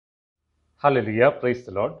Hallelujah, praise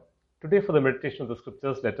the Lord. Today, for the meditation of the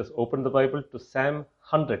scriptures, let us open the Bible to Psalm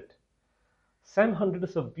 100. Psalm 100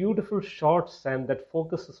 is a beautiful short psalm that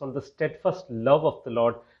focuses on the steadfast love of the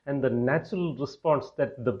Lord and the natural response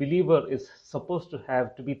that the believer is supposed to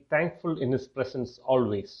have to be thankful in His presence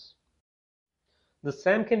always. The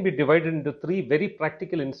psalm can be divided into three very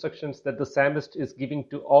practical instructions that the psalmist is giving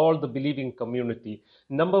to all the believing community.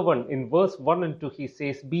 Number one, in verse 1 and 2, he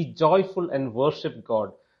says, "Be joyful and worship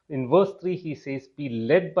God." In verse 3, he says, "Be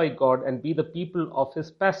led by God and be the people of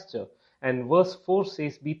His pasture." And verse 4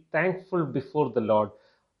 says, "Be thankful before the Lord."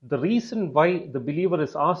 The reason why the believer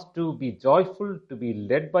is asked to be joyful, to be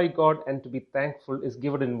led by God, and to be thankful is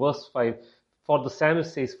given in verse 5. For the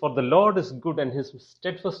psalmist says, "For the Lord is good, and His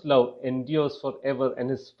steadfast love endures forever, and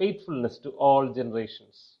His faithfulness to all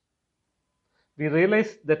generations." We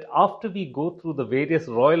realize that after we go through the various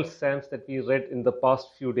royal psalms that we read in the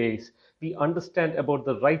past few days, we understand about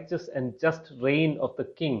the righteous and just reign of the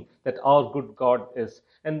King that our good God is,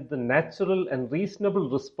 and the natural and reasonable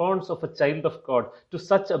response of a child of God to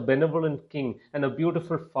such a benevolent King and a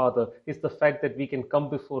beautiful Father is the fact that we can come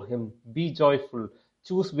before Him, be joyful,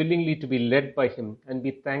 choose willingly to be led by Him, and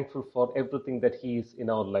be thankful for everything that He is in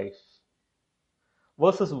our life.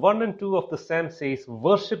 Verses 1 and 2 of the psalm says,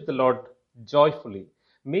 "Worship the Lord joyfully.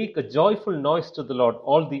 Make a joyful noise to the Lord,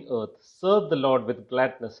 all the earth. Serve the Lord with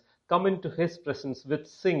gladness. Come into His presence with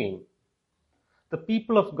singing." The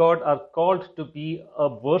people of God are called to be a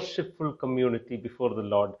worshipful community before the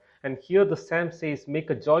Lord. And here the psalm says, "Make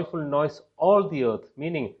a joyful noise, all the earth,"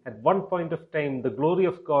 meaning at one point of time, the glory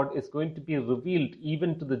of God is going to be revealed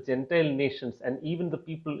even to the Gentile nations, and even the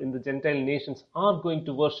people in the Gentile nations are going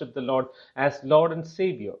to worship the Lord as Lord and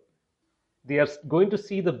Savior. They are going to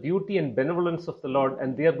see the beauty and benevolence of the Lord,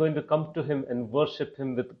 and they are going to come to Him and worship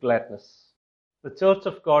Him with gladness. The Church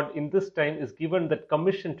of God in this time is given that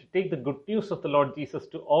commission to take the good news of the Lord Jesus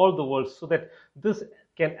to all the world so that this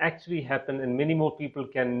can actually happen and many more people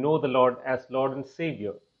can know the Lord as Lord and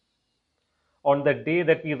Savior. On that day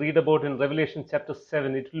that we read about in Revelation chapter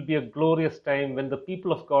 7, it will be a glorious time when the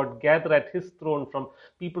people of God gather at His throne from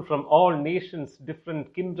people from all nations,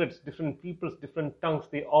 different kindreds, different peoples, different tongues.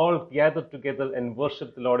 They all gather together and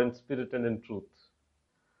worship the Lord in spirit and in truth.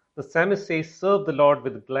 The psalmist says, "Serve the Lord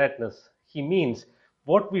with gladness." He means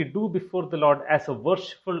what we do before the Lord as a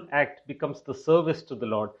worshipful act becomes the service to the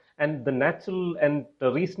Lord, and the natural and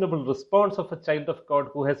the reasonable response of a child of God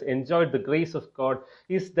who has enjoyed the grace of God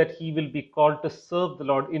is that he will be called to serve the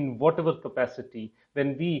Lord in whatever capacity.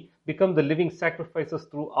 When we become the living sacrifices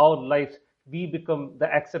through our lives, we become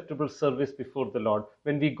the acceptable service before the Lord.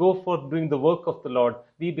 When we go for doing the work of the Lord,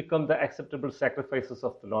 we become the acceptable sacrifices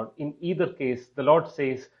of the Lord. In either case, the Lord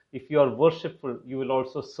says, if you are worshipful, you will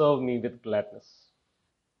also serve me with gladness.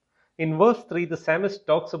 In verse 3, the psalmist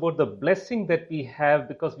talks about the blessing that we have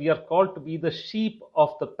because we are called to be the sheep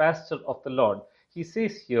of the pasture of the Lord. He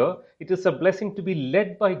says here, it is a blessing to be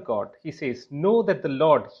led by God. He says, "Know that the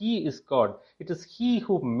Lord, He is God. It is He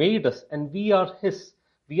who made us, and we are His.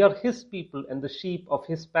 We are His people and the sheep of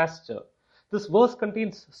His pasture." This verse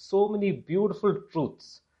contains so many beautiful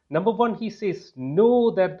truths. Number one, he says,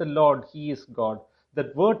 "Know that the Lord, He is God."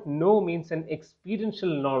 That word "know" means an experiential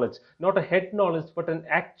knowledge, not a head knowledge, but an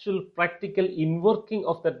actual practical inworking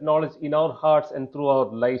of that knowledge in our hearts and through our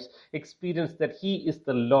lives. Experience that He is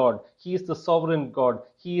the Lord, He is the sovereign God,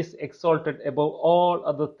 He is exalted above all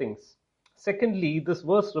other things. Secondly, this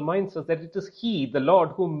verse reminds us that it is He, the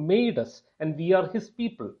Lord, who made us, and we are His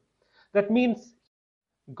people. That means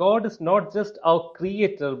God is not just our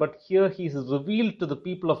creator, but here He is revealed to the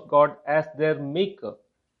people of God as their maker.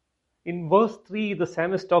 In verse 3, the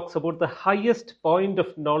psalmist talks about the highest point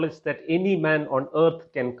of knowledge that any man on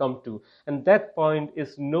earth can come to. And that point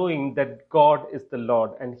is knowing that God is the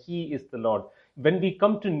Lord and He is the Lord. When we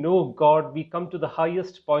come to know God, we come to the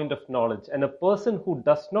highest point of knowledge. And a person who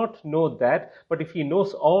does not know that, but if he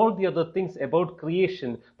knows all the other things about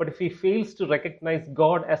creation, but if he fails to recognize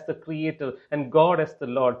God as the Creator and God as the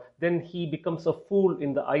Lord, then he becomes a fool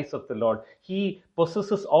in the eyes of the Lord. He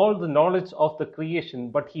possesses all the knowledge of the creation,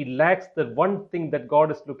 but he lacks the one thing that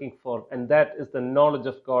God is looking for, and that is the knowledge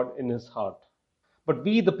of God in his heart. But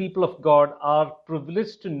we, the people of God, are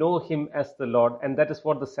privileged to know Him as the Lord, and that is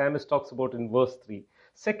what the psalmist talks about in verse 3.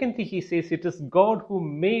 Secondly, he says it is God who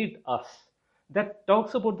made us. That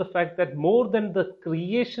talks about the fact that more than the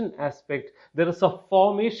creation aspect, there is a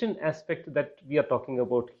formation aspect that we are talking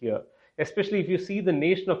about here. Especially if you see the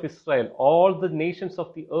nation of Israel, all the nations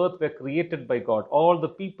of the earth were created by God. All the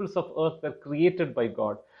peoples of earth were created by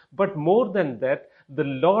God. But more than that, The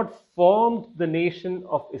Lord formed the nation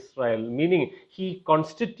of Israel, meaning He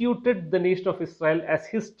constituted the nation of Israel as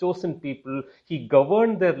His chosen people. He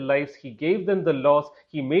governed their lives, He gave them the laws,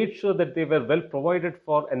 He made sure that they were well provided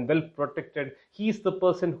for and well protected. He is the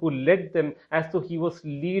person who led them as though He was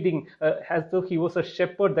leading, as though He was a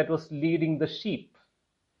shepherd that was leading the sheep.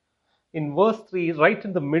 In verse 3, right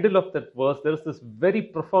in the middle of that verse, there is this very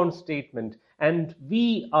profound statement, and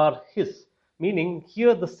we are His. Meaning,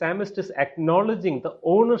 here the psalmist is acknowledging the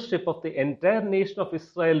ownership of the entire nation of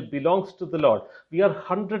Israel belongs to the Lord. We are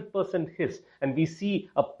 100% His. And we see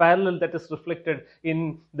a parallel that is reflected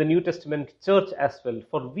in the New Testament church as well.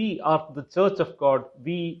 For we are the church of God.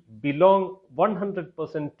 We belong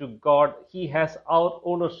 100% to God. He has our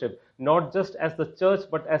ownership, not just as the church,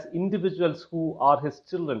 but as individuals who are His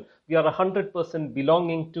children. We are 100%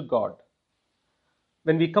 belonging to God.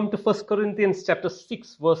 When we come to 1 Corinthians chapter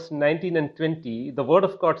 6, verse 19 and 20, the word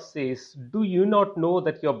of God says, "Do you not know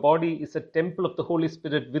that your body is a temple of the Holy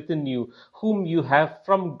Spirit within you, whom you have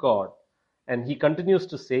from God?" And he continues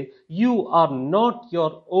to say, "You are not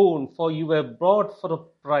your own, for you were bought for a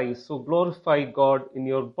price, so glorify God in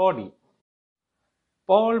your body."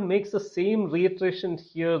 Paul makes the same reiteration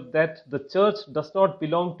here that the church does not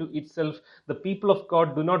belong to itself. The people of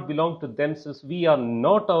God do not belong to themselves. We are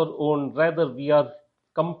not our own. Rather, we are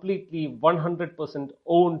completely 100%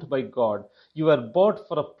 owned by God. You are bought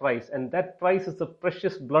for a price, and that price is the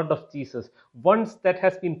precious blood of Jesus. Once that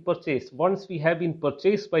has been purchased, once we have been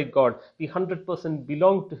purchased by God, we 100%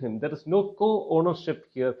 belong to Him. There is no co-ownership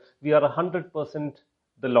here. We are 100%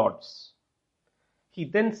 the Lord's. He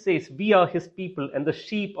then says, "We are His people and the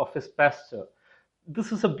sheep of His pasture."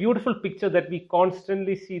 This is a beautiful picture that we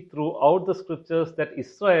constantly see throughout the scriptures, that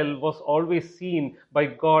Israel was always seen by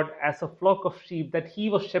God as a flock of sheep that He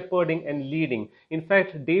was shepherding and leading. In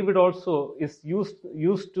fact, David also is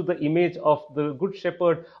used to the image of the good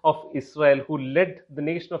shepherd of Israel, who led the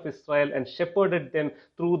nation of Israel and shepherded them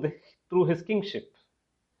through his kingship.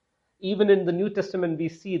 Even in the New Testament, we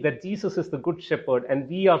see that Jesus is the good shepherd, and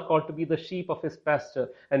we are called to be the sheep of His pasture,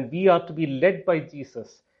 and we are to be led by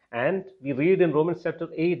Jesus. And we read in Romans chapter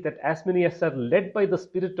 8 that as many as are led by the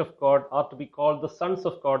Spirit of God are to be called the sons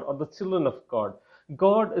of God or the children of God.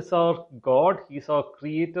 God is our God. He is our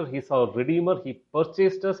creator. He is our redeemer. He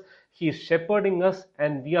purchased us. He is shepherding us,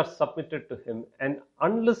 and we are submitted to Him. And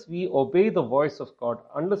unless we obey the voice of God,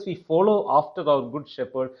 unless we follow after our good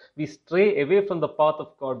shepherd, we stray away from the path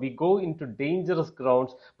of God. We go into dangerous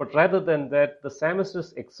grounds. But rather than that, the psalmist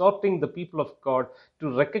is exhorting the people of God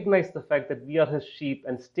to recognize the fact that we are His sheep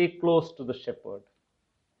and stay close to the shepherd.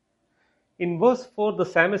 In verse 4, the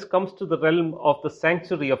psalmist comes to the realm of the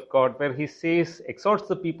sanctuary of God, where he says, exhorts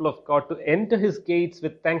the people of God to enter His gates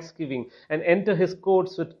with thanksgiving and enter His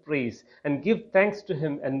courts with praise, and give thanks to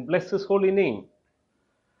Him and bless His holy name.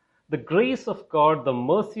 The grace of God, the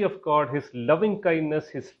mercy of God, His loving kindness,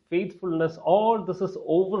 His faithfulness, all this is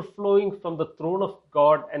overflowing from the throne of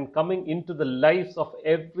God and coming into the lives of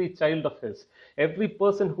every child of His. Every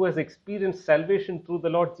person who has experienced salvation through the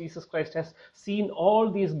Lord Jesus Christ has seen all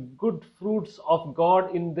these good fruits of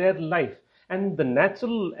God in their life. And the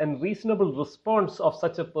natural and reasonable response of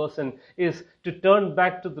such a person is to turn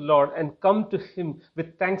back to the Lord and come to Him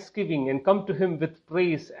with thanksgiving and come to Him with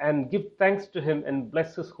praise and give thanks to Him and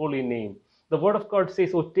bless His holy name. The Word of God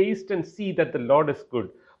says, "Oh, taste and see that the Lord is good."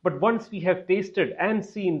 But once we have tasted and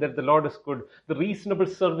seen that the Lord is good, the reasonable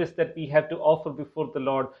service that we have to offer before the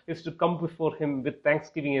Lord is to come before Him with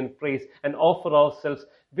thanksgiving and praise and offer ourselves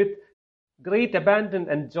with great abandon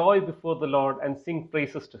and joy before the Lord and sing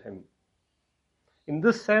praises to Him. In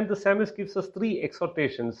this psalm, the psalmist gives us three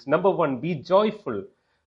exhortations. Number 1, be joyful.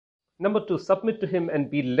 Number 2, submit to Him and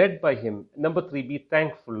be led by Him. Number 3, be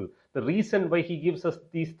thankful. The reason why he gives us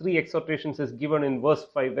these three exhortations is given in verse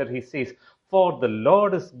 5, where he says, "For the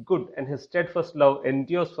Lord is good, and His steadfast love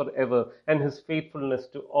endures forever, and His faithfulness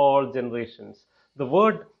to all generations." The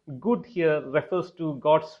word good here refers to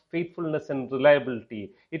God's faithfulness and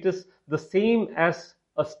reliability. It is the same as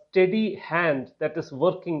a steady hand that is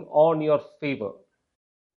working on your favor.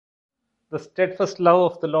 The steadfast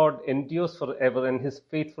love of the Lord endures forever, and His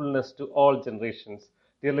faithfulness to all generations.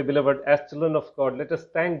 Dearly beloved, as children of God, let us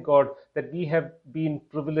thank God that we have been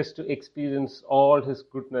privileged to experience all His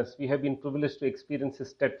goodness. We have been privileged to experience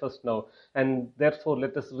His steadfast love, and therefore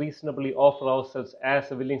let us reasonably offer ourselves as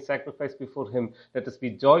a willing sacrifice before Him. Let us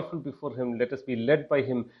be joyful before Him. Let us be led by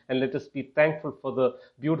Him, and let us be thankful for the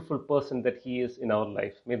beautiful person that He is in our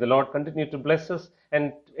life. May the Lord continue to bless us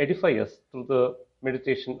and edify us through the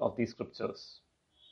meditation of these scriptures.